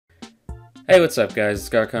Hey, what's up, guys? It's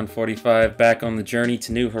Kapp'n45 back on the journey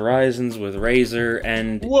to new horizons with Raz0r,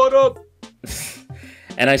 and What up?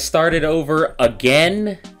 and I started over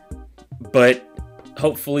again, but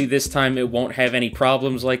hopefully this time it won't have any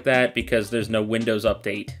problems like that because there's no Windows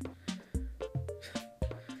update.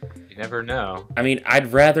 You never know. I mean,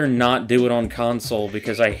 I'd rather not do it on console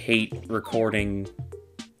because I hate recording.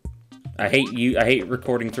 I hate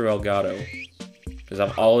recording through Elgato because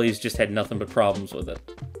I've always just had nothing but problems with it.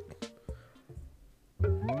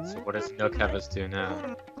 So what does Nook have us do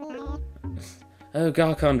now? Oh,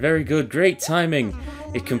 Garkon, very good. Great timing.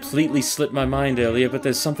 It completely slipped my mind earlier, but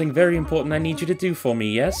there's something very important I need you to do for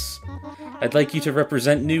me, yes? I'd like you to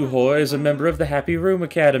represent Raz0r as a member of the Happy Room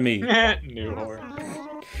Academy.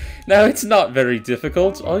 Raz0r. Now, it's not very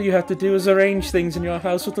difficult. All you have to do is arrange things in your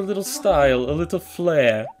house with a little style, a little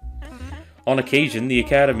flair. On occasion, the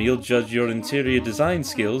Academy will judge your interior design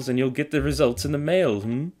skills, and you'll get the results in the mail,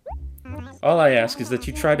 All I ask is that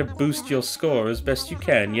you try to boost your score as best you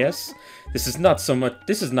can, yes? This is not so much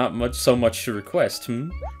to request,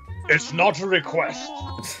 It's not a request.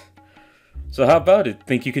 So how about it?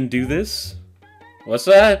 Think you can do this? What's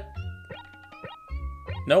that?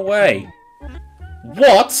 No way.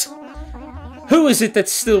 What? Who is it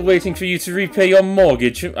that's still waiting for you to repay your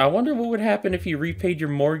mortgage? I wonder what would happen if you repaid your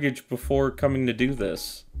mortgage before coming to do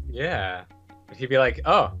this. Yeah. He'd be like,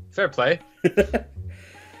 oh, fair play.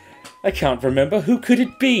 I can't remember. Who could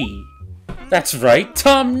it be? That's right,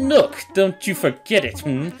 Tom Nook. Don't you forget it,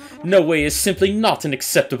 No way is simply not an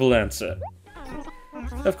acceptable answer.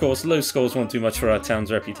 Of course, low scores won't do much for our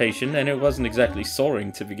town's reputation, and it wasn't exactly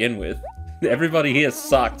soaring to begin with. Everybody here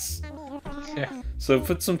sucks. Yeah. So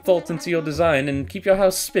put some thought into your design and keep your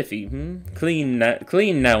house spiffy, Clean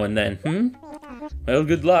now and then, Well,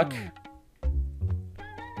 good luck.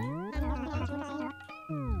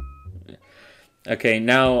 Okay,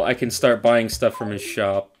 now I can start buying stuff from his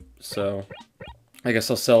shop, so I guess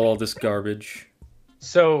I'll sell all this garbage.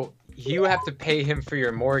 So you have to pay him for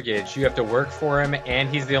your mortgage, you have to work for him, and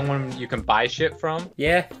he's the only one you can buy shit from?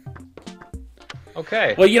 Yeah.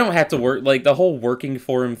 Okay. Well, you don't have to work, like, the whole working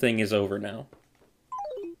for him thing is over now.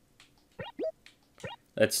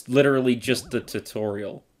 That's literally just the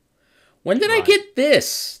tutorial. When did I get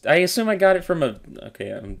this? I assume I got it from a...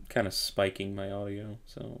 Okay, I'm kind of spiking my audio,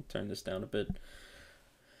 so I'll turn this down a bit.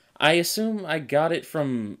 I assume I got it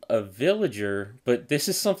from a villager, but this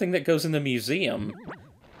is something that goes in the museum.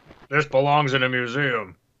 This belongs in a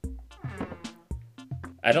museum.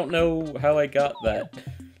 I don't know how I got that.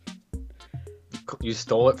 You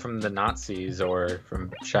stole it from the Nazis or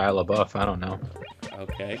from Shia LaBeouf, I don't know.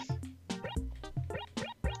 Okay.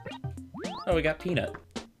 Oh, we got Peanut.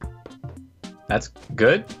 That's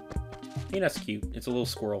good? Peanut's cute. It's a little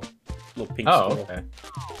squirrel. Little pink Oh, squirrel. okay.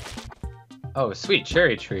 Oh, sweet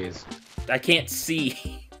cherry trees. I can't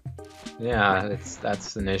see. Yeah,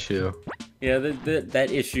 that's an issue. Yeah,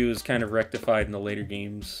 that issue is kind of rectified in the later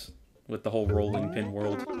games with the whole rolling pin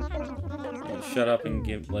world. Yeah, shut up and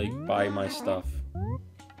buy my stuff.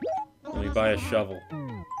 Let me buy a shovel.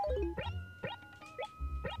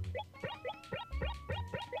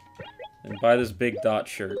 And buy this big dot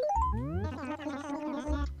shirt.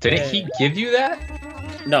 Didn't he give you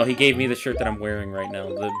that? No, he gave me the shirt that I'm wearing right now.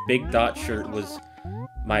 The big dot shirt was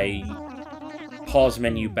my pause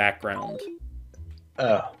menu background.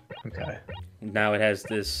 Oh, okay. Now it has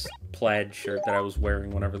this plaid shirt that I was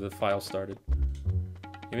wearing whenever the file started.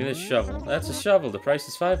 Give me this shovel. That's a shovel. The price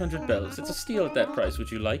is 500 bells. It's a steal at that price.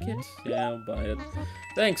 Would you like it? Yeah, I'll buy it.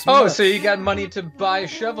 Thanks, Oh, much. so you got money to buy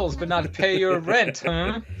shovels but not to pay your rent,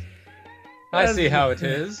 huh? I see how it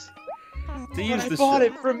is. To use I bought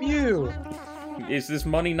it from you. Is this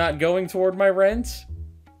money not going toward my rent?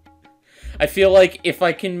 I feel like if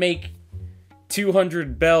I can make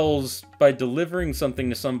 200 bells by delivering something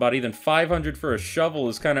to somebody, then 500 for a shovel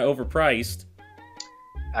is kind of overpriced.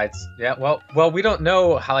 Yeah. Well, we don't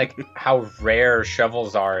know how rare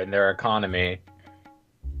shovels are in their economy.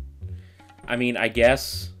 I mean, I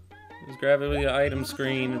guess. Just grab it with the item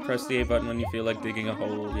screen and press the A button when you feel like digging a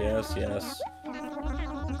hole. Yes, yes.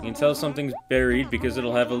 You can tell something's buried because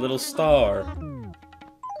it'll have a little star.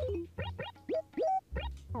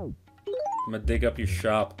 I'm gonna dig up your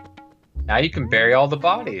shop. Now you can bury all the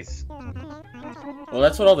bodies. Well,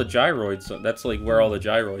 that's what all the gyroids are. That's like where all the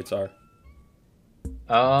gyroids are.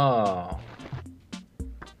 Oh.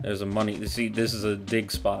 There's a money. See, this is a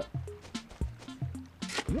dig spot.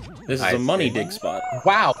 This is a money dig spot.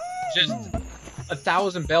 Wow. Just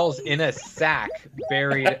 1,000 bells in a sack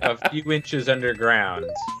buried a few inches underground.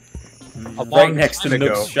 Right next to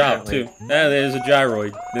Nook's shop, too. Yeah, there's a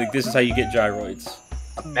gyroid. Like, this is how you get gyroids.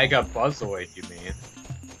 Mega Buzzoid, you mean?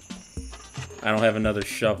 I don't have another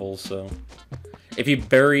shovel, so... If you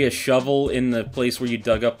bury a shovel in the place where you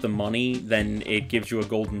dug up the money, then it gives you a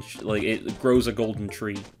golden... it grows a golden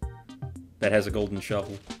tree that has a golden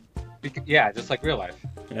shovel. Yeah, just like real life.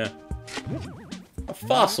 Yeah. A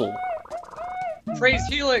fossil! Praise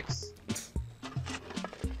Helix!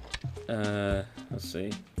 Let's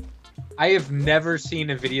see. I have never seen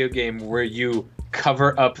a video game where you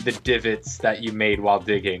cover up the divots that you made while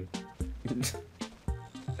digging.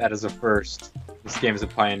 That is a first. This game is a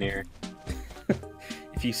pioneer.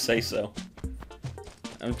 If you say so.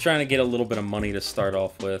 I'm trying to get a little bit of money to start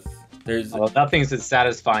off with. There's... Well, nothing's as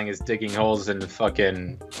satisfying as digging holes in the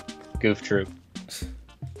fucking Goof Troop.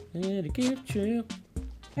 Yeah, the Goof Troop.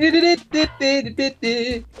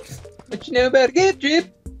 What you know about a Goof Troop?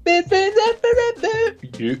 Best friends are forever.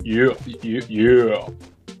 Yeah.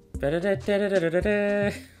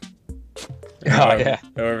 Oh yeah.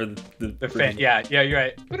 However, The fan. Yeah, you're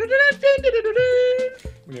right.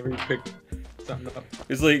 Whenever you pick something up.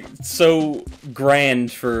 It's like so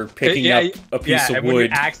grand for picking up a piece of and wood. When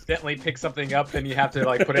you accidentally pick something up, then you have to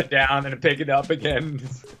like put it down and pick it up again.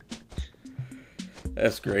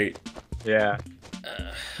 That's great. Yeah.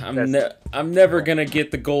 I'm never gonna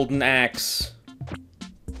get the golden axe.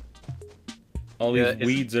 All these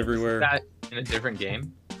weeds everywhere. Is that in a different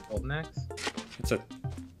game? Golden Axe? It's a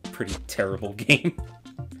pretty terrible game.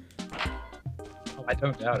 Oh, I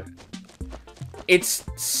don't doubt it. It's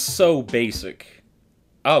so basic.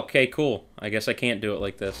 Okay, cool. I guess I can't do it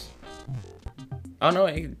like this. Oh no,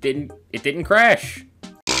 it didn't crash.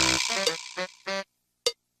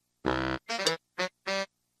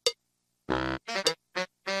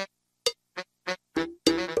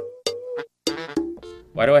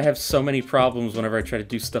 Why do I have so many problems whenever I try to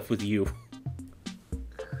do stuff with you?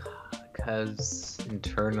 Because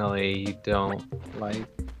internally you don't like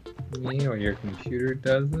me, or your computer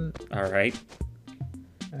doesn't? Alright.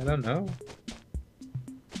 I don't know.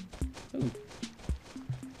 Ooh.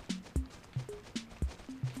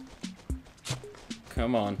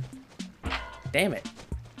 Come on. Damn it.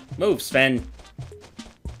 Move, Sven.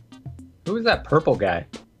 Who is that purple guy?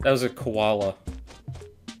 That was a koala.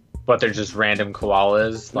 But they're just random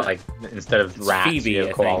koalas, like instead of It's rats, Phoebe, you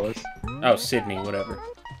have I koalas. think. Oh, Sydney, whatever.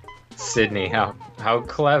 Sydney, how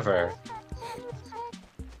clever.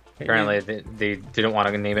 Apparently, they didn't want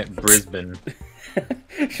to name it Brisbane.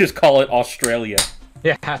 Just call it Australia.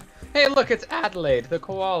 Yeah. Hey, look, it's Adelaide, the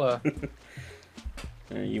koala.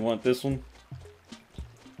 You want this one?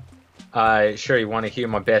 Sure, you want to hear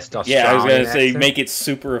my best Australian Yeah, I was gonna say, accent? make it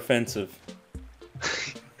super offensive.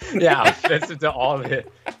 Yeah, offensive to all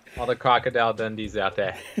the crocodile Dundees out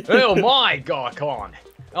there. Oh my God, Con!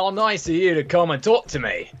 How nice of you to come and talk to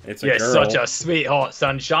me. It's a You're girl. such a sweetheart,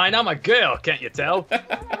 sunshine. I'm a girl, can't you tell?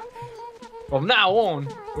 From now on,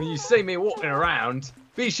 when you see me walking around,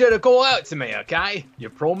 be sure to call out to me, okay? You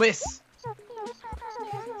promise?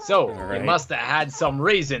 So, Alright. you must have had some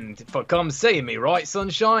reason for come seeing me, right,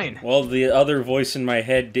 sunshine? Well, the other voice in my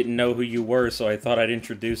head didn't know who you were, so I thought I'd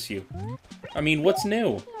introduce you. I mean, what's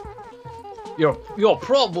new? You'll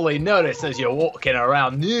probably notice as you're walking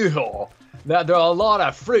around Newhall that there are a lot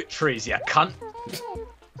of fruit trees, you cunt.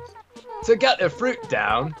 To get the fruit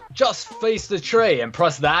down, just face the tree and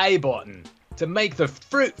press the A button to make the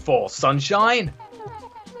fruit fall, sunshine.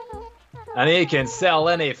 And you can sell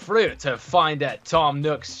any fruit to find at Tom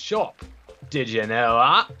Nook's shop. Did you know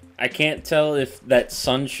that? I can't tell if that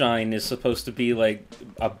sunshine is supposed to be like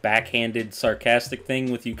a backhanded, sarcastic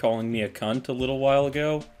thing with you calling me a cunt a little while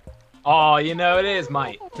ago. Oh, you know it is,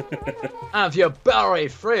 mate. And if you bury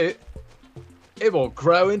fruit, it will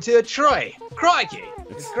grow into a tree. Crikey,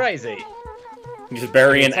 it's crazy. You just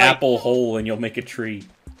bury an It's like- apple hole and you'll make a tree.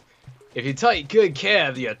 If you take good care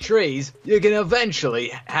of your trees, you can eventually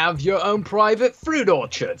have your own private fruit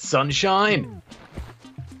orchard, sunshine.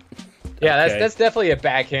 Yeah, Okay. that's definitely a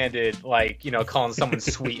backhanded, like, you know, calling someone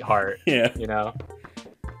sweetheart, Yeah. you know?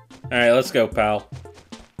 Alright, let's go, pal.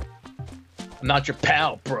 I'm not your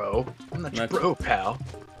pal, bro. I'm not your Not- bro, pal.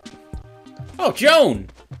 Oh, Joan!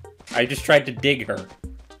 I just tried to dig her.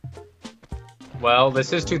 Well,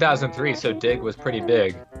 this is 2003, so Dig was pretty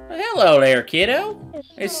big. Hello there, kiddo.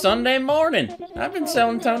 It's Sunday morning. I've been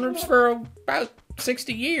selling turnips for about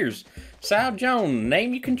 60 years. Sal Joan,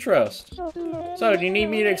 name you can trust. So, do you need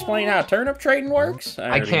me to explain how turnip trading works? I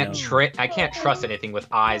already can't know. I can't trust anything with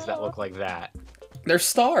eyes that look like that. They're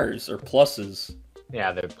stars, or pluses.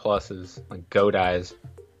 Yeah, they're pluses, like goat eyes.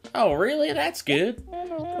 Oh, really? That's good.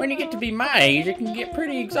 When you get to be my age, it can get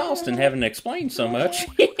pretty exhausting having to explain so much.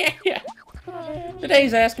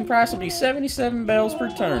 Today's asking price will be 77 bells per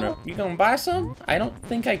turnip. You gonna buy some? I don't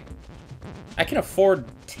think I can afford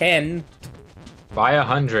 10. Buy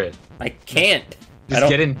 100. I can't. Just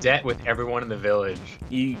get in debt with everyone in the village.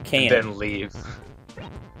 You can't. And then leave.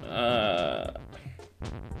 I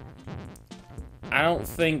don't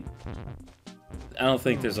think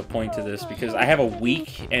there's a point to this because I have a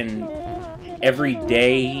week and every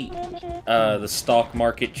day the stock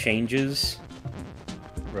market changes.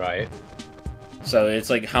 Right. So it's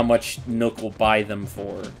like how much Nook will buy them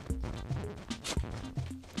for.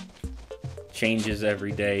 Changes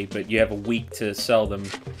every day, but you have a week to sell them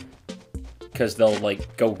because they'll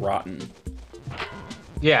like go rotten.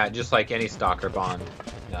 Yeah, just like any stock or bond.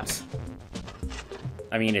 Yeah.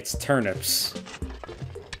 I mean, it's turnips.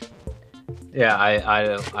 Yeah, I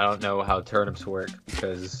don't know how turnips work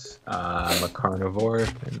because I'm a carnivore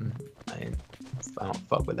and I don't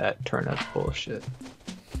fuck with that turnip bullshit.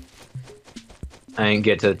 I didn't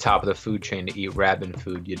get to the top of the food chain to eat rabbit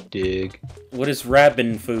food, you dig? What is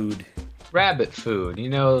rabbit food? Rabbit food, you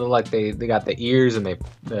know, like they got the ears and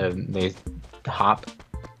they hop.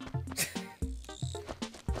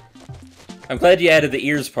 I'm glad you added the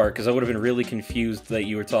ears part, because I would have been really confused that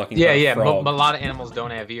you were talking about frog. A lot of animals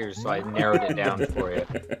don't have ears, so I narrowed it down for you.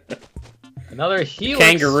 Another helix.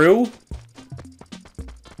 Kangaroo?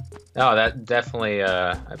 Oh, that definitely,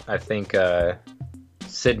 I think,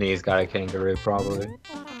 Sydney's got a kangaroo, probably.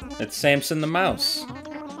 It's Samson the mouse.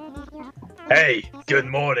 Hey, good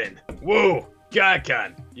morning. Whoa,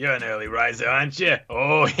 Kapp'n, you're an early riser, aren't you?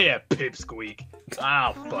 Oh yeah, pipsqueak.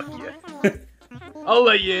 I'll fuck you. I'll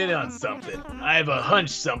let you in on something. I have a hunch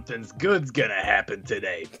something's good's gonna happen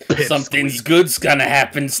today. Pipsqueak. Something's good's gonna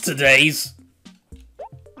happen today's.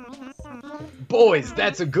 Boys,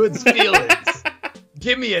 that's a good's feelings.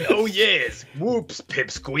 Give me an oh yes. Whoops,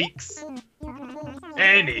 pipsqueaks.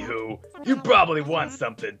 Anywho, you probably want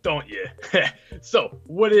something, don't you? So,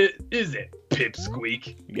 what is it,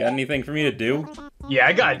 pipsqueak? You got anything for me to do? Yeah,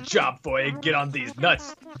 I got a job for you. Get on these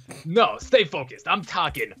nuts. No, stay focused. I'm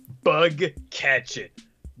talking bug catching.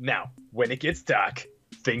 Now, when it gets dark,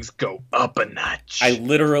 things go up a notch. I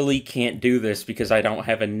literally can't do this because I don't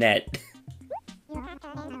have a net.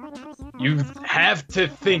 You have to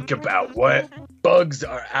think about what bugs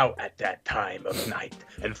are out at that time of night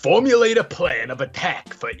and formulate a plan of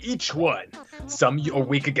attack for each one. Some are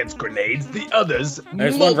weak against grenades, the others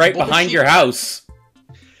There's one right behind your house.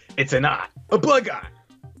 It's an eye, a bug eye.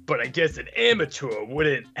 But I guess an amateur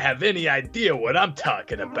wouldn't have any idea what I'm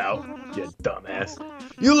talking about, you dumbass.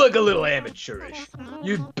 You look a little amateurish.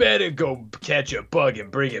 You'd better go catch a bug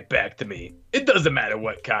and bring it back to me. It doesn't matter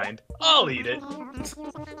what kind. I'll eat it.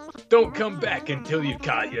 Don't come back until you've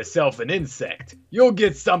caught yourself an insect. You'll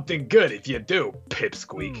get something good if you do,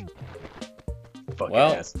 pipsqueak. Fucking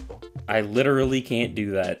Well, asshole. I literally can't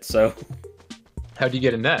do that, so How'd you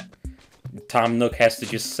get a net? Tom Nook has to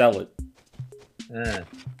just sell it.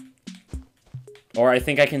 Or I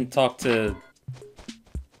think I can talk to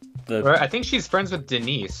the... Or I think she's friends with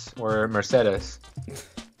Denise or Mercedes.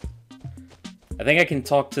 I think I can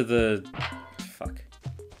talk to the... Fuck.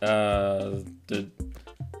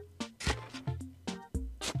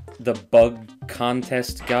 The bug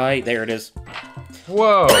contest guy. There it is.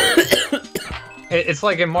 Whoa! It's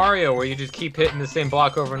like in Mario where you just keep hitting the same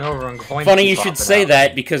block over and over and coins. Funny keep you should popping say out.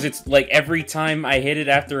 that, because it's like every time I hit it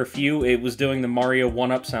after a few, it was doing the Mario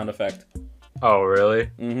 1-up sound effect. Oh, really?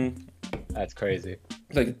 Mm-hmm. That's crazy.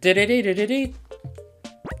 It's like, did.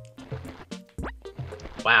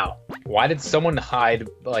 Wow. Why did someone hide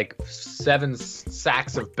like 7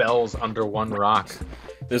 sacks of bells under one rock?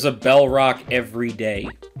 There's a bell rock every day.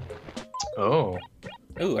 Oh.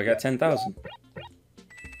 Ooh, I got 10,000.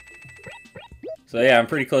 So yeah, I'm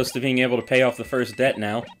pretty close to being able to pay off the first debt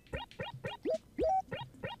now.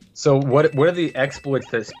 So what are the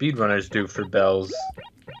exploits that speedrunners do for bells?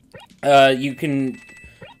 You can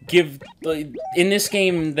give... Like, in this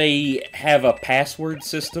game, they have a password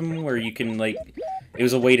system where you can, like... It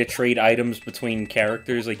was a way to trade items between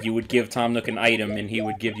characters. Like, you would give Tom Nook an item, and he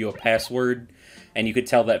would give you a password, and you could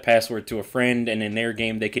tell that password to a friend, and in their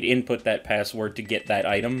game, they could input that password to get that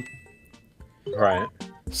item. Right.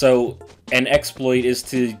 So, an exploit is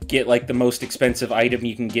to get, like, the most expensive item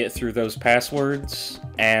you can get through those passwords,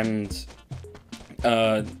 and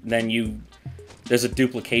then there's a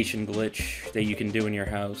duplication glitch that you can do in your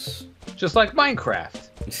house. Just like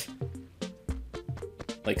Minecraft.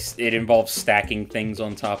 Like, it involves stacking things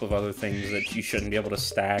on top of other things that you shouldn't be able to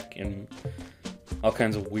stack, and all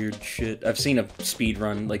kinds of weird shit. I've seen a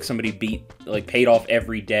speedrun, like, somebody paid off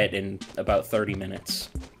every debt in about 30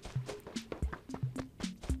 minutes.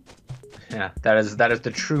 Yeah, that is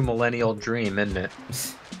the true millennial dream, isn't it?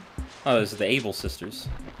 Oh, those are the Able sisters.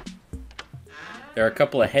 There are a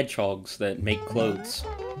couple of hedgehogs that make clothes.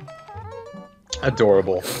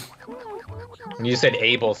 Adorable. When you said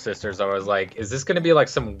Able sisters, I was like, is this gonna be like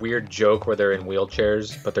some weird joke where they're in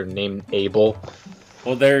wheelchairs, but they're named Able?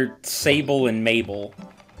 Well, they're Sable and Mabel.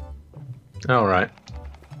 Alright.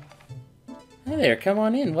 Hi there, come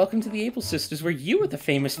on in. Welcome to the Able Sisters, where you are the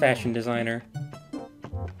famous fashion designer.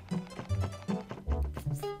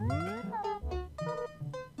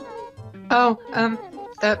 Oh,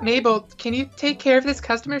 Mabel, can you take care of this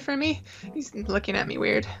customer for me? He's looking at me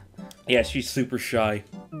weird. Yeah, she's super shy.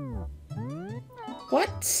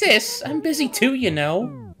 What, sis? I'm busy too, you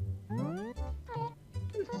know.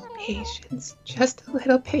 Patience. Just a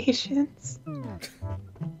little patience.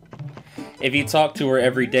 If you talk to her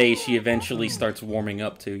every day, she eventually starts warming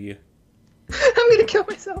up to you. I'm gonna kill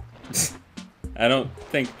myself. I don't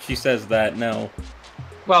think she says that, no.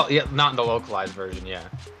 Well, yeah, not in the localized version, yeah.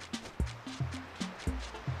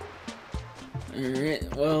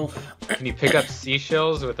 Alright, well... Can you pick up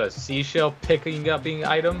seashells with a seashell picking up being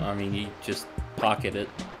item? I mean, you just pocket it.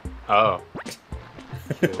 Oh.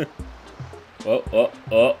 Cool.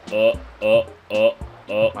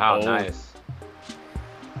 Wow, nice.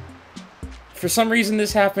 For some reason,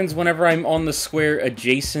 this happens whenever I'm on the square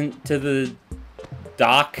adjacent to the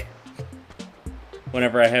dock.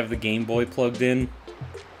 Whenever I have the Game Boy plugged in.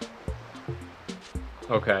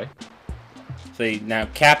 Okay. See, now,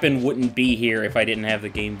 Kapp'n wouldn't be here if I didn't have the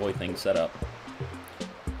Game Boy thing set up.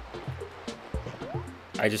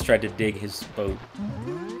 I just tried to dig his boat.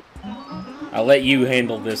 I'll let you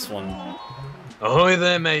handle this one. Ahoy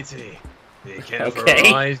there, matey. You care for Okay.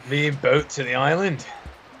 a ride the boat to the island?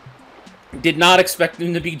 Did not expect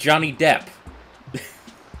him to be Johnny Depp.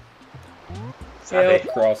 Savvy.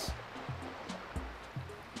 Cross.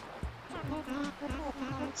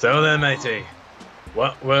 So then, matey,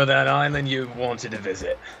 what were that island you wanted to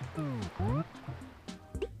visit?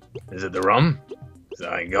 Is it the rum? 'Cause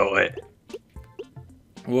I got it.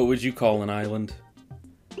 What would you call an island?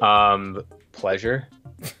 Pleasure?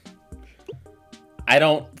 I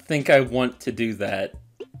don't think I want to do that.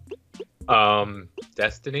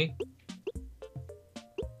 Destiny?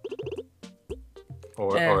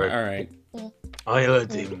 Or Alright. Isla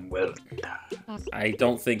de Muerta. I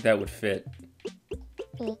don't think that would fit.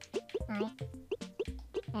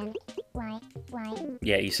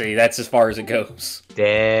 Yeah, you see, that's as far as it goes.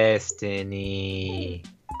 Destiny.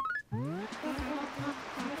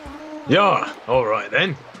 Yeah, alright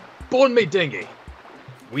then. Born me dinghy.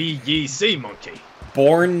 We ye sea monkey.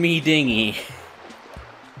 Born me dingy.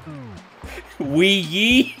 Wee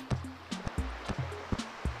ye?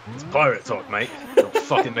 It's pirate talk, mate. Don't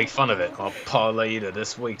fucking make fun of it. I'll parlay you to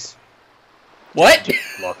this week's What?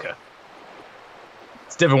 locker.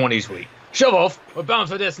 It's different one each week. Shove off. We're bound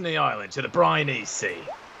for Destiny Island to the briny sea.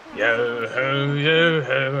 Yo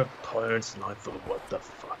ho, a pirate's life of what the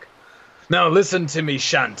fuck. Now listen to me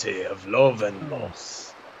shanty of love and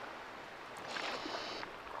loss.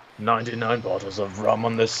 99 bottles of rum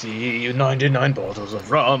on the sea, 99 bottles of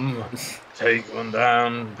rum. Take one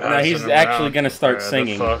down. Now he's actually gonna start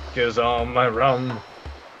singing. Where the fuck is all my rum?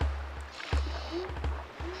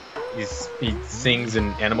 He sings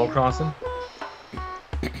in Animal Crossing?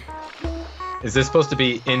 Is this supposed to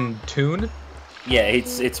be in tune? Yeah,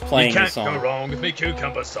 it's playing You the can't song. go wrong with me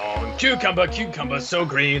cucumber song. Cucumber, cucumber, so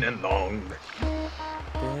green and long.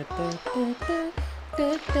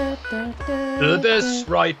 The best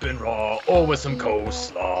ripe and raw, or with some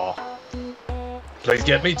coleslaw. Please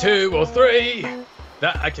get me 2 or 3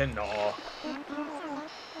 that I can gnaw.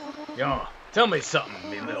 Yeah, tell me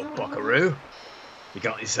something, me little buckaroo. You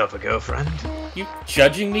got yourself a girlfriend? You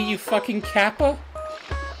judging me, you fucking Kappa?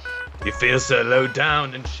 You feel so low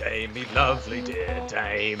down and shame, me lovely dear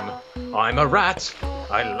dame. I'm a rat.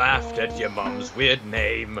 I laughed at your mum's weird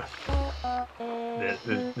name.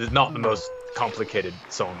 There's not the most complicated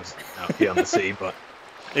songs out here on the sea, but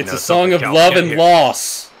It's know, a song of something love can't and get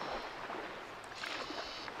loss.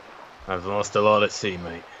 I've lost a lot at sea,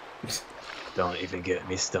 mate. Don't even get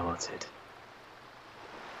me started.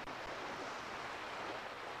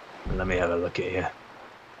 Let me have a look at you.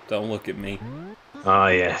 Don't look at me. Ah,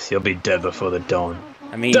 yes, you'll be dead before the dawn.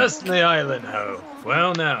 I mean, Destiny Island, ho!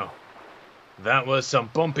 Well, now, that was some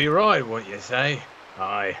bumpy ride, wouldn't you say?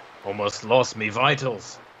 I almost lost me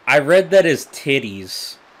vitals. I read that as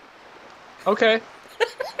titties. okay.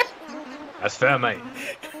 That's fair, mate.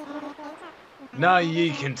 Now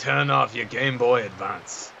ye can turn off your Game Boy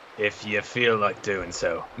Advance, if you feel like doing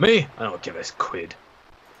so. Me, I don't give a quid.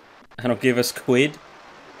 I don't give us quid.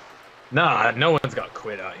 Nah, no one's got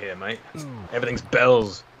quid out here, mate. Everything's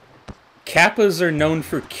bells. Kappas are known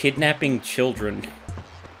for kidnapping children.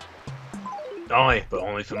 Aye, but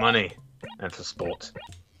only for money. And for sport.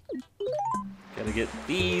 Gotta get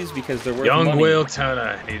these because they're worth Young money. Will Turner.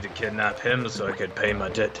 I need to kidnap him so I could pay my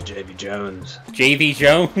debt to J.V. Jones. J.V.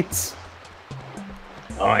 Jones?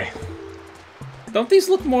 Aye. Don't these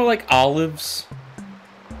look more like olives?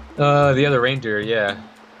 The other reindeer, yeah.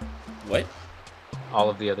 What? All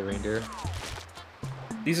of the other reindeer.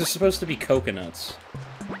 These are supposed to be coconuts.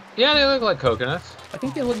 Yeah, they look like coconuts. I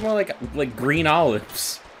think they look more like green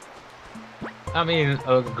olives. I mean,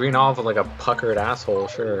 a green olive with like a puckered asshole,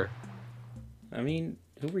 sure. I mean,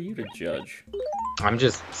 who are you to judge? I'm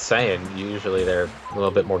just saying, usually they're a little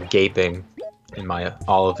bit more gaping in my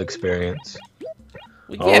olive experience.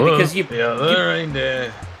 Well, yeah, because you The other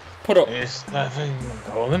reindeer put a is laughing,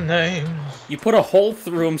 call them names. you put a hole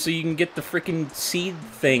through them so you can get the freaking seed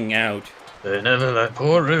thing out. They never let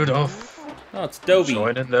poor Rudolph Oh, it's Dobie.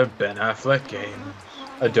 join in their Ben Affleck games.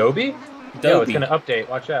 Adobe? Yo, it's Dobie. gonna update,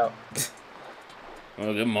 watch out.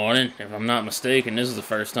 Well, good morning. If I'm not mistaken, this is the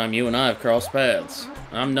first time you and I have crossed paths.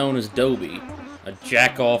 I'm known as Dobie, a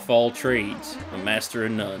jack-off all trades, a master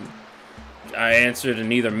of none. I answer to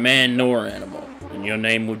neither man nor animal, and your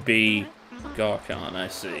name would be Garcon, I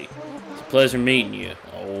see. It's a pleasure meeting you.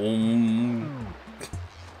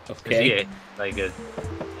 Okay. Is he like a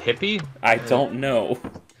hippie? I don't know.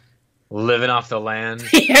 Living off the land?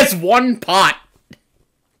 He has one pot!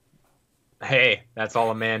 Hey, that's all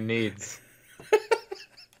a man needs.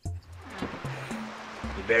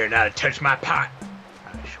 You better not touch my pot.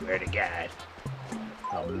 I swear to God.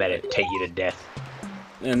 I'll meditate you to death.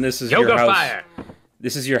 And this is Yoga your house. fire!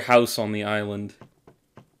 This is your house on the island.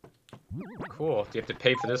 Cool. Do you have to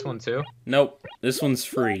pay for this one too? Nope, this one's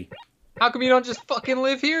free. How come you don't just fucking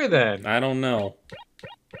live here then? I don't know.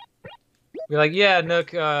 Be like, yeah,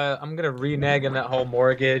 Nook, I'm gonna renege on that whole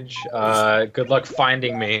mortgage. Good luck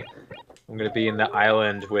finding me. I'm gonna be in the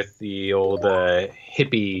island with the old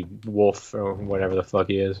hippie wolf or whatever the fuck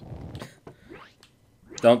he is.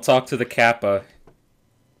 Don't talk to the Kappa.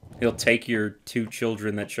 He'll take your 2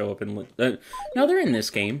 children that show up in... no, they're in this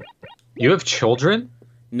game. You have children?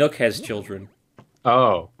 Nook has children.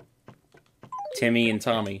 Oh, Timmy and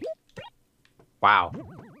Tommy. wow.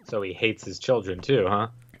 So he hates his children too, huh?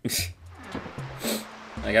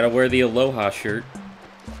 I gotta wear the Aloha shirt.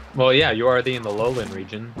 Well, yeah, you are in the lowland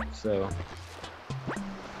region, so...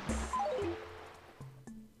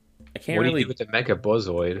 I can't What do really... you do with the Mecha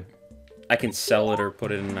Buzzoid? I can sell it or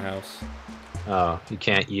put it in the house. Oh, you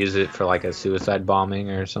can't use it for like a suicide bombing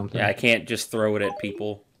or something? Yeah, I can't just throw it at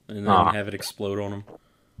people and then Aw. have it explode on them.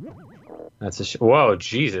 That's a whoa,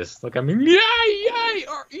 Jesus! Look, I mean, yay!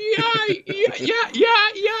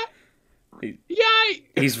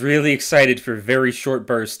 He's really excited for very short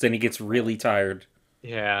bursts and he gets really tired.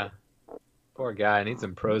 Yeah. Poor guy, needs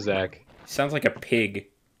some Prozac. Sounds like a pig.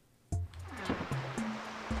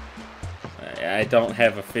 I don't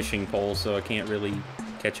have a fishing pole, so I can't really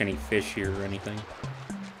catch any fish here or anything.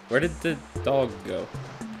 Where did the dog go?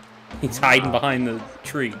 He's hiding behind the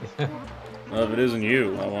tree. Well, if it isn't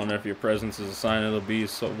you, I wonder if your presence is a sign it'll be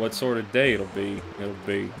what sort of day it'll be. It'll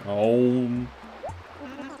be home.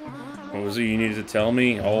 What was it you needed to tell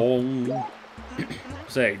me? Home.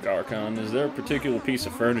 Say, Garcon, is there a particular piece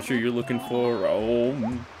of furniture you're looking for?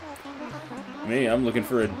 Home. Me, I'm looking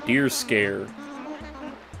for a deer scare.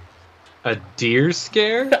 A deer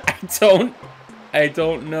scare? I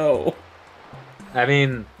don't know. I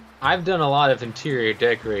mean, I've done a lot of interior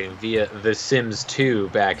decorating via The Sims 2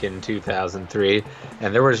 back in 2003,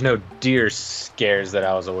 and there was no deer scares that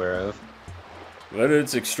I was aware of. But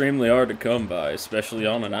it's extremely hard to come by, especially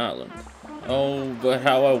on an island. Oh, but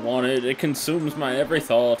how I want it. It consumes my every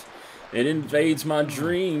thought. It invades my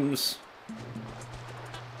dreams.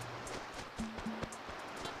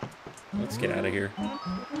 Let's get out of here.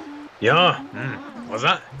 Yeah, what's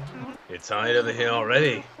that? You're tired of it here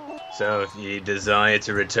already. So if you desire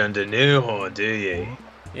to return to Newhall, do ye?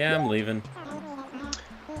 Yeah, I'm leaving.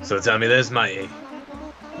 So tell me this, matey.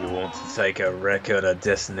 You want to take a record of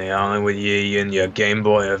Destiny Island with you and your Game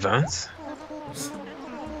Boy Advance?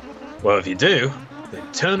 Well, if you do,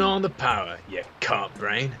 then turn on the power, you cart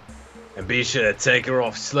brain. And be sure to take her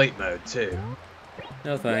off sleep mode, too.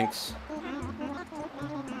 No thanks.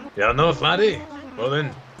 Yeah, no, laddie? Well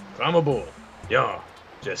then, climb aboard. Yeah,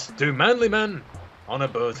 just two manly men on a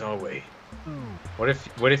boat our way. What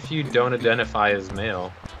if you don't identify as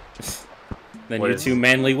male? Then What you're is- 2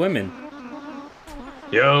 manly women.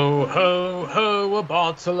 Yo ho ho, a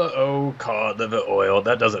bottle of old cod liver oil.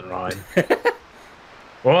 That doesn't rhyme.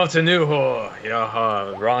 Well, to new whore,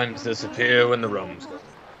 yaha, rhymes disappear when the rum's gone.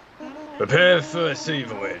 Prepare for a sea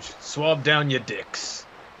voyage. Swab down your dicks.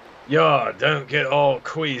 Yeah, don't get all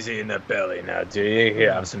queasy in the belly now, do you?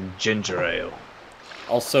 Here, have some ginger ale.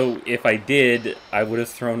 Also, if I did, I would have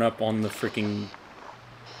thrown up on the freaking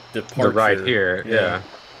departure. The right here, yeah.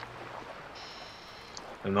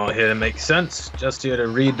 I'm not here to make sense, just here to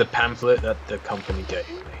read the pamphlet that the company gave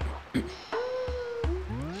me.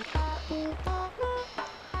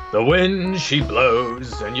 The wind, she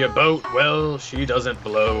blows, and your boat, well, she doesn't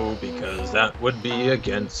blow, because that would be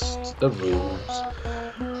against the rules.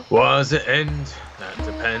 Was it end? That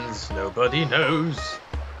depends, nobody knows.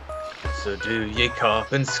 So do ye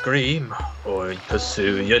carp and scream, or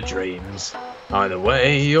pursue your dreams? Either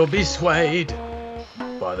way, you'll be swayed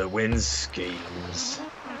by the wind's schemes.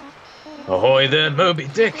 Ahoy there, Moby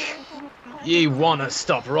Dick! Ye wanna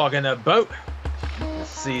stop rocking a boat? The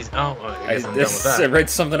seas. Oh, I guess I'm done with that. I read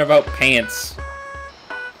something about pants.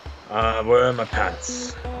 Where are my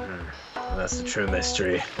pants? Well, that's the true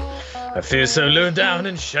mystery. I feel so low down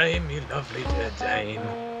in shame, you lovely dear dame.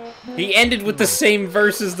 He ended with the same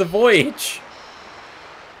verse as the voyage.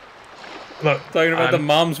 Look, Talking about the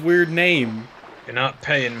mom's weird name. You're not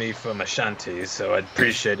paying me for my shanties, so I'd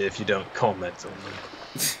appreciate it if you don't comment on them.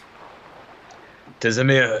 'Tis a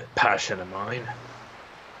mere passion of mine.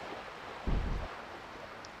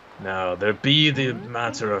 Now, there be the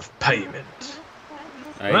matter of payment.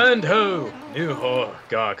 And ho, new whore,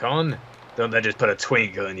 Garcon. Don't that just put a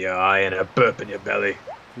twinkle in your eye and a burp in your belly?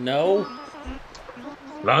 No.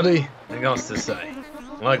 Laddie, anything else to say?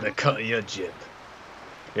 I like the cut of your jib.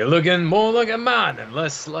 You're looking more like a man and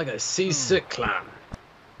less like a seasick clam.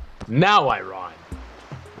 Now I rhyme.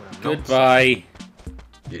 Goodbye.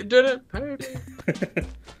 You did it, baby.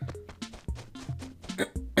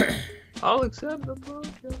 I'll accept the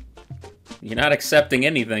podcast. You're not accepting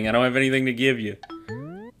anything. I don't have anything to give you.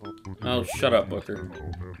 Oh, shut up, Booker.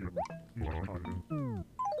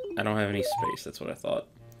 I don't have any space, that's what I thought.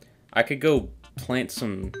 I could go plant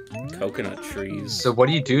some coconut trees. So what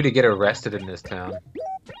do you do to get arrested in this town?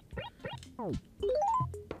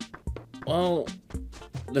 Well,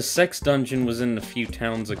 the sex dungeon was in a few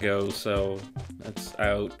towns ago, so that's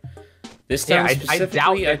out. This town specifically, I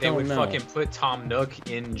doubt that they don't would know. fucking put Tom Nook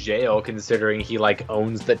in jail, considering he, like,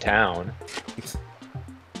 owns the town.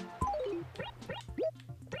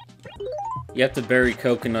 You have to bury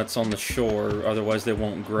coconuts on the shore, otherwise they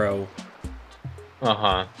won't grow.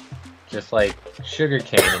 Uh-huh. Just like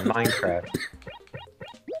sugarcane in Minecraft.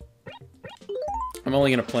 I'm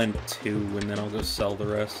only gonna plant 2, and then I'll go sell the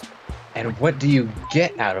rest. And what do you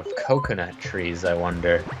get out of coconut trees, I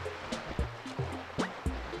wonder?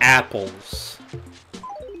 Apples.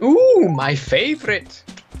 Ooh, my favorite!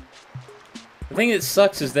 The thing that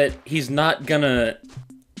sucks is that he's not gonna,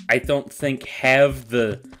 I don't think, have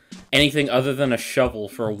anything other than a shovel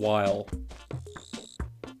for a while.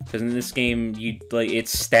 Because in this game, it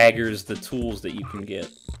staggers the tools that you can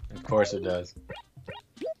get. Of course it does.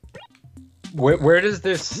 Where does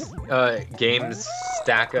this game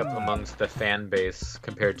stack up amongst the fan base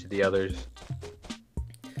compared to the others?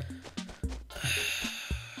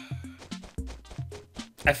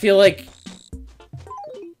 I feel like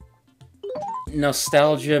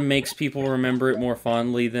nostalgia makes people remember it more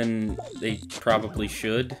fondly than they probably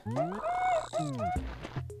should.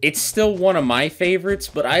 It's still one of my favorites,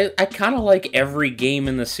 but I kind of like every game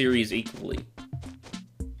in the series equally.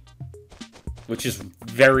 Which is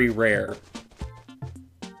very rare.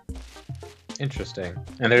 Interesting.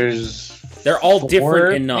 And they're all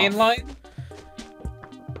different enough. Mainline?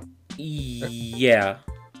 Yeah.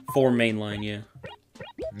 4 mainline, yeah.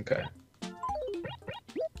 Okay.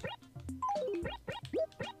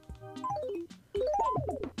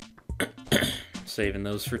 Saving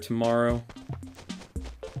those for tomorrow.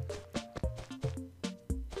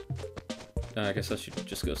 I guess I should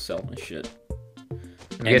just go sell my shit.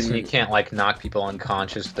 I'm guessing you can't, like, knock people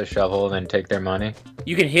unconscious with a shovel and then take their money?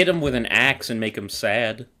 You can hit them with an axe and make them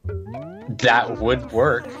sad. That would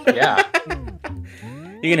work, yeah.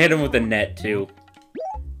 You can hit them with a net, too.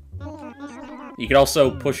 You could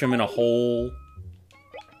also push them in a hole.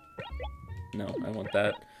 No, I want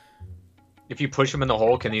that. If you push them in the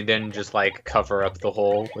hole, can you then just, like, cover up the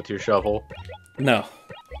hole with your shovel? No.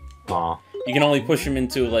 Aw. You can only push them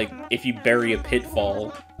into, like, if you bury a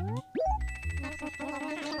pitfall.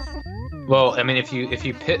 Well, I mean, if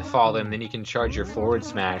you pitfall them, then you can charge your forward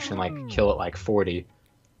smash and, like, kill it, like, 40.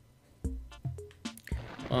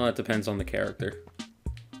 Well, it depends on the character.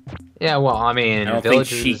 Yeah, well, I mean, I don't think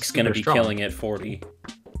Sheik's gonna be killing at 40.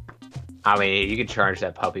 I mean, you could charge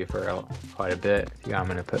that puppy for quite a bit if you got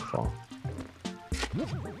him in a pitfall.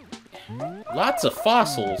 Lots of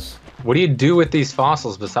fossils. What do you do with these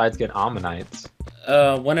fossils besides get ammonites?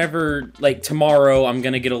 whenever, like, tomorrow, I'm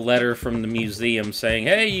gonna get a letter from the museum saying,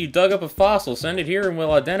 hey, you dug up a fossil, send it here and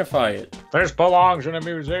we'll identify it. This belongs in a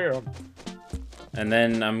museum. And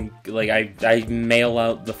then I mail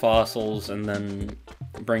out the fossils and then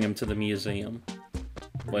bring them to the museum.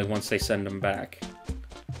 Like, once they send them back.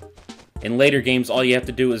 In later games, all you have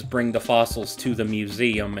to do is bring the fossils to the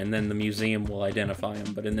museum, and then the museum will identify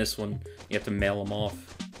them. But in this one, you have to mail them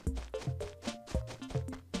off.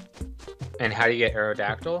 And how do you get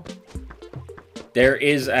Aerodactyl? There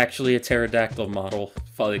is actually a pterodactyl model,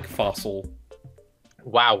 like, fossil.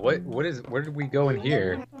 Wow, where did we go in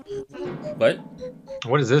here? What?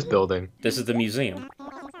 What is this building? This is the museum.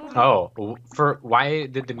 Oh, why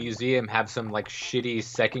did the museum have some, like, shitty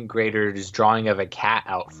second graders drawing of a cat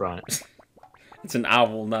out front? It's an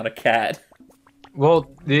owl, not a cat.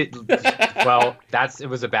 Well, it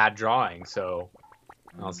was a bad drawing, so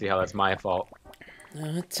I don't see how that's my fault.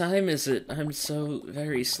 What time is it? I'm so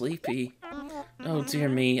very sleepy. Oh dear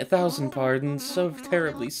me, 1,000 pardons. So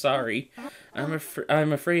terribly sorry. I'm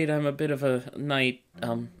afraid I'm a bit of a night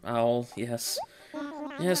owl. Yes.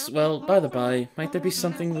 Yes. Well, by the by, might there be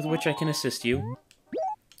something with which I can assist you?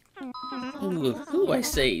 Ooh, I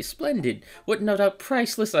say, splendid. What no doubt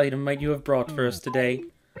priceless item might you have brought for us today?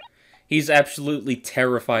 He's absolutely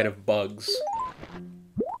terrified of bugs.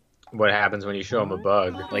 What happens when you show him a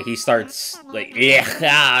bug? Like, he starts, like,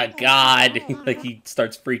 yeah, God! Like, he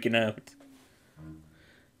starts freaking out.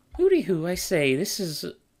 Hooty-hoo, I say, this is...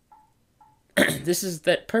 this is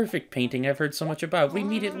that perfect painting I've heard so much about. We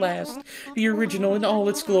meet at last. The original in all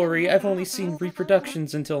its glory. I've only seen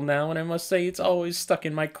reproductions until now, and I must say it's always stuck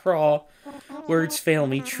in my craw. Words fail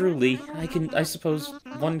me, truly. I suppose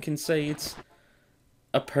one can say it's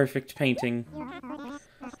a perfect painting.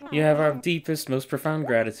 You have our deepest, most profound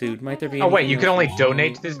gratitude. Might there be... Oh, wait, you can only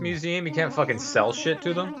donate to this museum? You can't fucking sell shit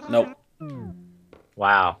to them? Nope.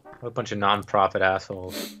 Wow. What a bunch of non-profit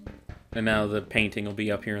assholes. And now the painting will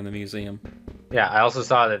be up here in the museum. Yeah, I also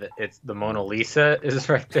saw that it's the Mona Lisa is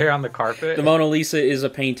right there on the carpet. The Mona Lisa is a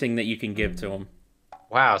painting that you can give to him.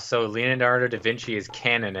 Wow, so Leonardo da Vinci is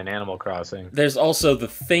canon in Animal Crossing. There's also the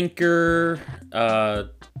Thinker.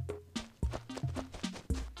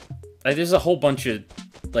 There's a whole bunch of,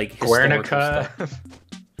 like, historical stuff.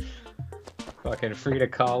 Fucking Frida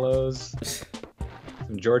Kahlo's.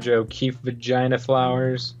 Some Georgia O'Keeffe vagina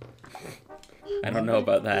flowers. I don't know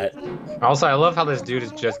about that. Also, I love how this dude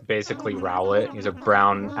is just basically Rowlet. He's a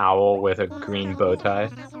brown owl with a green bow tie.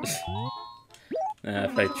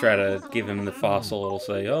 If I try to give him the fossil, it'll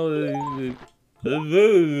say, oh...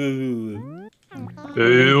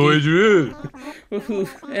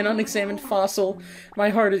 An unexamined fossil. My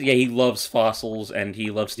heart is... Yeah, he loves fossils, and he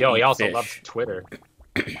loves to eat he also fish. loves Twitter.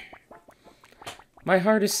 My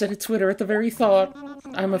heart is set at Twitter at the very thought.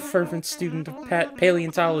 I'm a fervent student of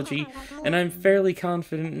paleontology, and I'm fairly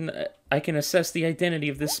confident I can assess the identity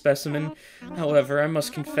of this specimen. However, I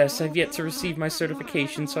must confess I've yet to receive my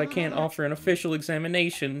certification, so I can't offer an official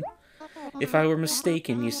examination. If I were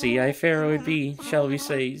mistaken, you see, I fear I would be, shall we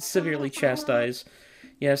say, severely chastised.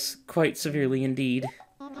 Yes, quite severely indeed.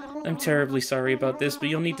 I'm terribly sorry about this, but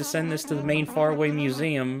you'll need to send this to the main faraway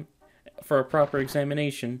museum for a proper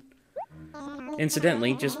examination.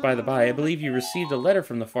 Incidentally, just by the by, I believe you received a letter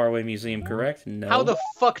from the Faraway Museum, correct? No. How the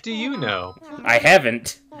fuck do you know? I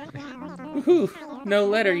haven't. Whew, no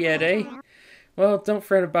letter yet, eh? Well, don't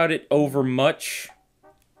fret about it over much.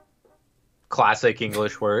 Classic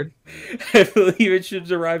English word. I believe it should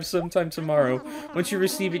arrive sometime tomorrow. Once you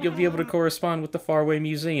receive it, you'll be able to correspond with the Faraway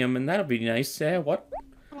Museum, and that'll be nice. Yeah, what?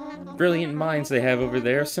 Brilliant minds they have over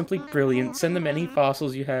there. Simply brilliant. Send them any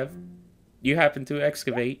fossils you happen to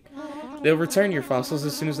excavate. They'll return your fossils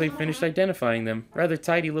as soon as they've finished identifying them. Rather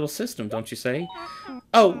tidy little system, don't you say?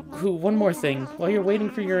 Oh, one more thing. While you're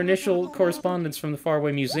waiting for your initial correspondence from the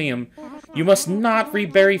Faraway Museum, you must not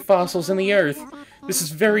rebury fossils in the earth. This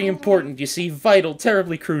is very important, you see, vital,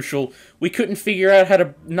 terribly crucial. We couldn't figure out how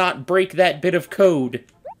to not break that bit of code.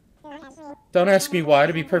 Don't ask me why,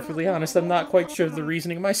 to be perfectly honest, I'm not quite sure of the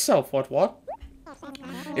reasoning myself, what?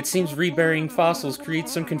 It seems reburying fossils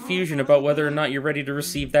creates some confusion about whether or not you're ready to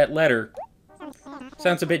receive that letter.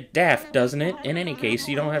 Sounds a bit daft, doesn't it? In any case,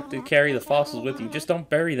 you don't have to carry the fossils with you, just don't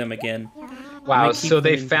bury them again. Wow, so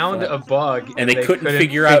they found a bug and they couldn't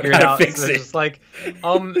figure out how to fix it. It's like,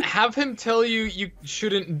 have him tell you you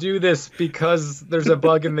shouldn't do this because there's a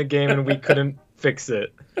bug in the game and we couldn't fix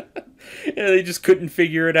it. Yeah, they just couldn't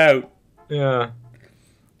figure it out. Yeah.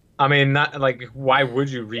 I mean, not like, why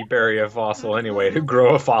would you rebury a fossil anyway? To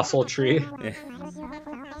grow a fossil tree? Yeah.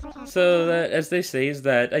 So, that, as they say, is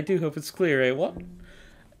that I do hope it's clear, eh? What?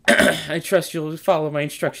 I trust you'll follow my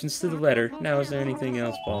instructions to the letter. Now, is there anything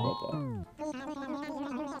else? Blah, blah,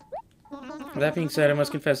 blah. That being said, I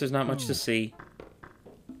must confess there's not much to see.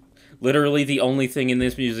 Literally, the only thing in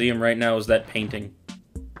this museum right now is that painting.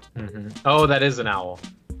 Mm-hmm. Oh, that is an owl.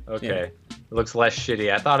 Okay. Yeah. It looks less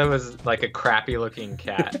shitty. I thought it was like a crappy looking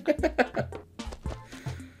cat.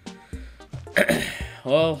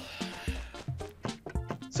 Well...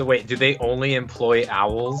 So wait, do they only employ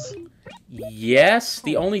owls? Yes,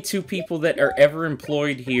 the only two people that are ever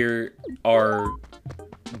employed here are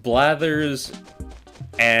Blathers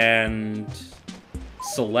and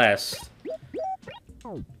Celeste.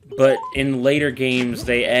 But in later games,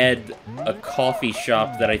 they add a coffee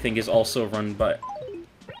shop that I think is also run by...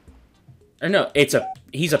 Or no,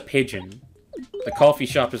 he's a pigeon. The coffee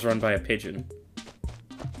shop is run by a pigeon.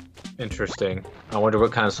 Interesting. I wonder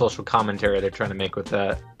what kind of social commentary they're trying to make with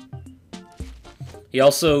that. He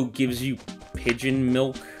also gives you pigeon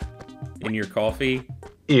milk in your coffee.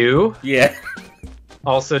 Ew. Yeah.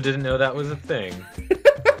 Also didn't know that was a thing.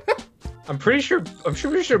 I'm pretty sure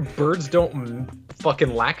birds don't fucking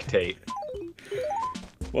lactate.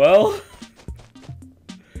 Well...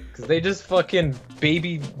 Because they just fucking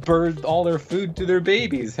baby bird all their food to their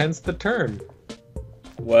babies, hence the term.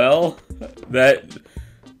 Well, that...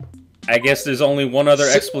 I guess there's only one other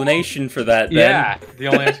explanation for that, then. Yeah, the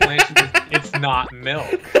only explanation is it's not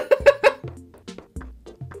milk.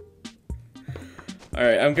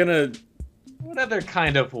 Alright, I'm gonna... What other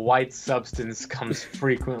kind of white substance comes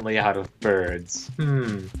frequently out of birds?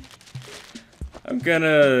 I'm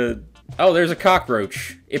gonna... Oh, there's a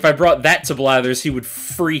cockroach. If I brought that to Blathers, he would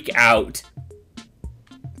freak out.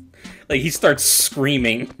 Like, he starts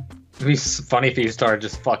screaming. It'd be funny if he started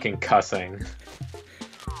just fucking cussing.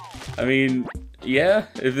 I mean, yeah,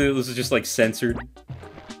 if it was just, like, censored.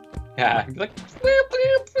 Yeah, he'd be like, get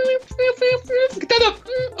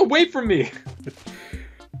that away from me!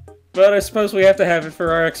 But I suppose we have to have it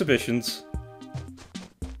for our exhibitions.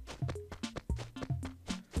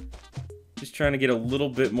 Just trying to get a little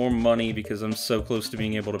bit more money because I'm so close to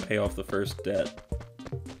being able to pay off the first debt.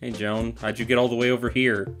 Hey, Joan, how'd you get all the way over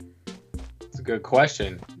here? That's a good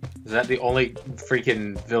question. Is that the only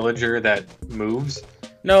freaking villager that moves?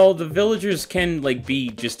 No, the villagers can, like,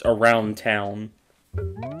 be just around town.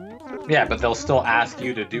 Yeah, but they'll still ask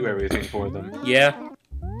you to do everything for them. Yeah.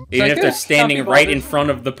 Even if they're standing right in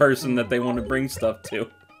front of the person that they want to bring stuff to.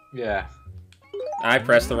 Yeah. I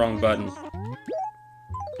pressed the wrong button.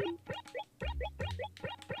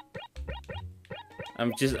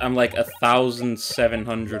 I'm like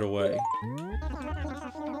 1,700 away.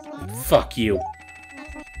 Fuck you.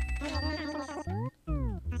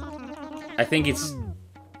 I think it's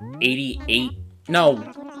 88. No,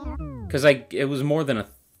 because it was more than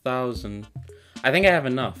 1,000. I think I have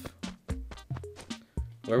enough.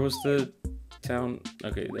 Where was the town?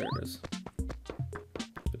 Okay, there it is.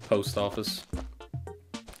 The post office.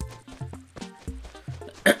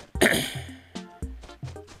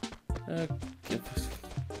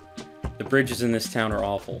 The bridges in this town are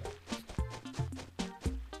awful.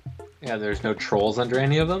 Yeah, there's no trolls under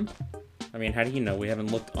any of them? I mean, how do you know? We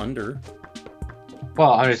haven't looked under.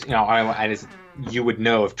 Well, I'm just, you would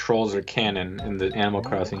know if trolls are canon in the Animal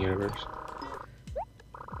Crossing universe.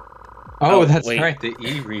 Oh, that's wait. right, the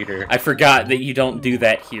e-reader. I forgot that you don't do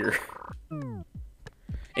that here.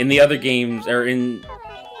 In the other games, or in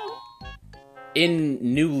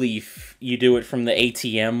New Leaf, you do it from the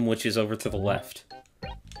ATM, which is over to the left.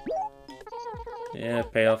 Yeah,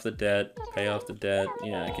 pay off the debt. Pay off the debt.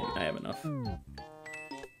 Yeah, I have enough.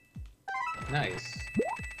 Nice.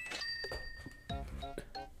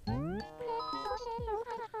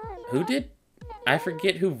 Who did? I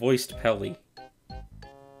forget who voiced Pelly.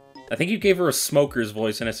 I think you gave her a smoker's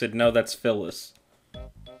voice, and I said, no, that's Phyllis.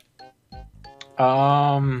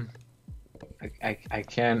 I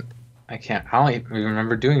can't. I don't even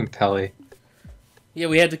remember doing Pelly. Yeah,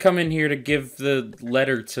 we had to come in here to give the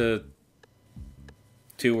letter to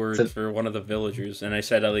her for one of the villagers, and I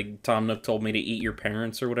said, like, Tom Nook told me to eat your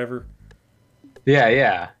parents or whatever.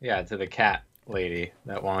 Yeah, to the cat lady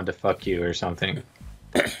that wanted to fuck you or something.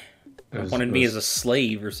 Wanted me as a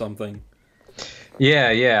slave or something.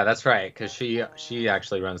 Yeah, that's right, because she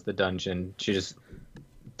actually runs the dungeon.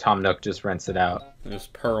 Tom Nook just rents it out. It was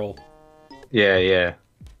Pearl. Yeah.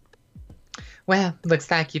 Well,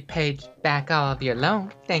 looks like you paid back all of your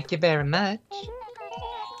loan. Thank you very much. Is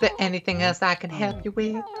there anything else I can help you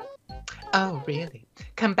with? Oh, really?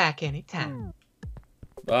 Come back anytime.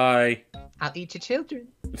 Bye. I'll eat your children.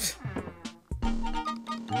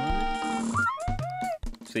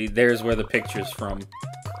 See, there's where the picture's from.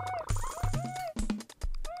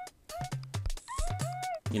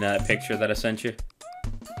 You know that picture that I sent you?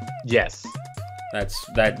 Yes.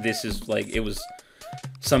 This is like, it was,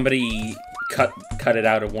 somebody cut it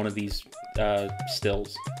out of one of these,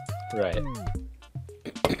 stills. Right.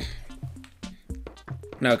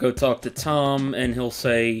 Now go talk to Tom, and he'll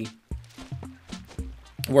say...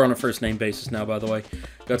 We're on a first name basis now, by the way.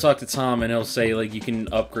 Go talk to Tom, and he'll say, like, you can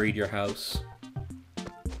upgrade your house.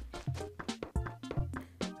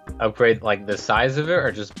 Upgrade, like, the size of it,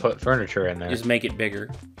 or just put furniture in there? Just make it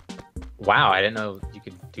bigger. Wow, I didn't know you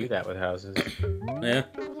could do that with houses. Yeah.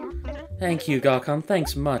 Thank you, Garcon.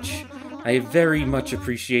 Thanks much. I very much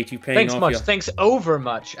appreciate you paying Thanks off much. your... Thanks over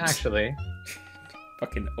much, actually.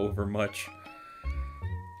 Fucking over much.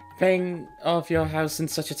 Paying off your house in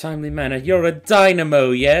such a timely manner. You're a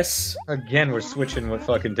dynamo, yes? Again, we're switching what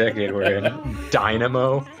fucking decade we're in.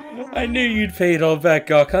 Dynamo. I knew you'd pay it all back,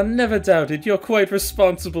 Garcon. Never doubted. You're quite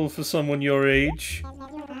responsible for someone your age.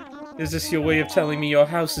 Is this your way of telling me your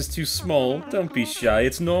house is too small? Don't be shy.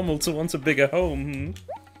 It's normal to want a bigger home.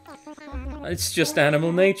 It's just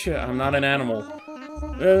animal nature. I'm not an animal.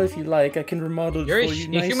 Well, if you like, I can remodel it for you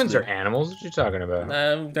nicely. Humans are animals? What are you talking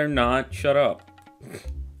about? They're not. Shut up.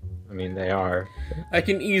 I mean, they are. I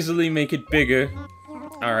can easily make it bigger.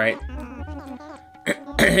 Alright.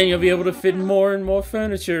 And you'll be able to fit more and more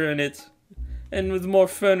furniture in it. And with more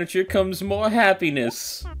furniture comes more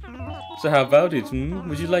happiness. So how about it,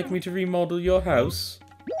 Would you like me to remodel your house?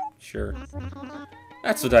 Sure.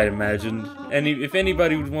 That's what I imagined. And if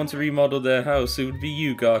anybody would want to remodel their house, it would be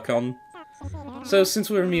you, Garcon. So since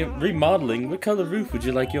we're remodeling, what color roof would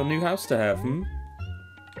you like your new house to have,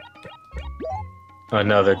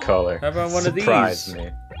 Another color. How about one of these? Surprise me.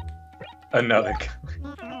 Another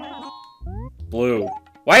color. Blue.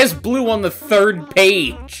 Why is blue on the 3rd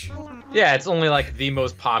page? Yeah, it's only like the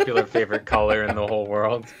most popular favorite color in the whole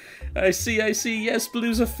world. I see. Yes,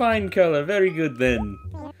 blue's a fine color. Very good then.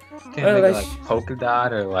 Can't think of like polka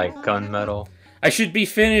dot or like gunmetal. I should be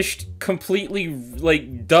finished completely,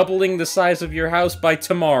 like, doubling the size of your house by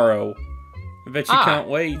tomorrow. I bet you can't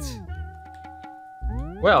wait.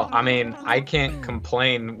 Well, I mean, I can't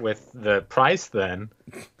complain with the price then.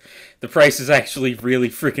 The price is actually really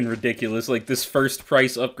freaking ridiculous. Like, this first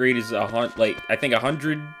price upgrade is I think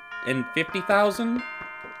 150,000.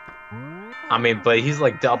 I mean, but he's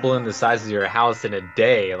like doubling the size of your house in a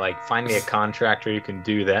day. Like, find me a contractor who can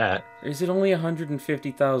do that. Is it only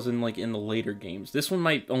 150,000 like in the later games? This one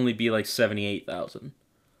might only be like 78,000.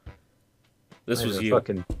 This was you.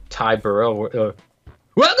 Fucking Ty Burrell.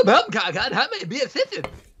 Welcome home, God. How may I be assisted?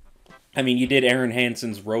 I mean, you did Aaron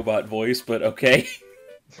Hansen's robot voice, but okay.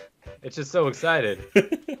 It's just so excited.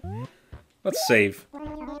 Let's save.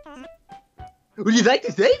 Would you like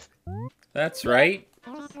to save? That's right.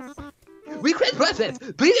 Request process.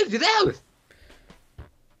 Please enter the house.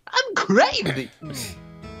 I'm crazy.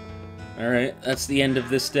 Alright, that's the end of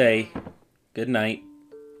this day. Good night.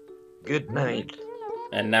 Good night.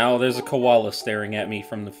 And now there's a koala staring at me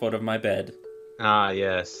from the foot of my bed. Ah,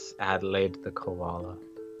 yes. Adelaide the koala.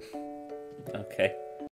 Okay.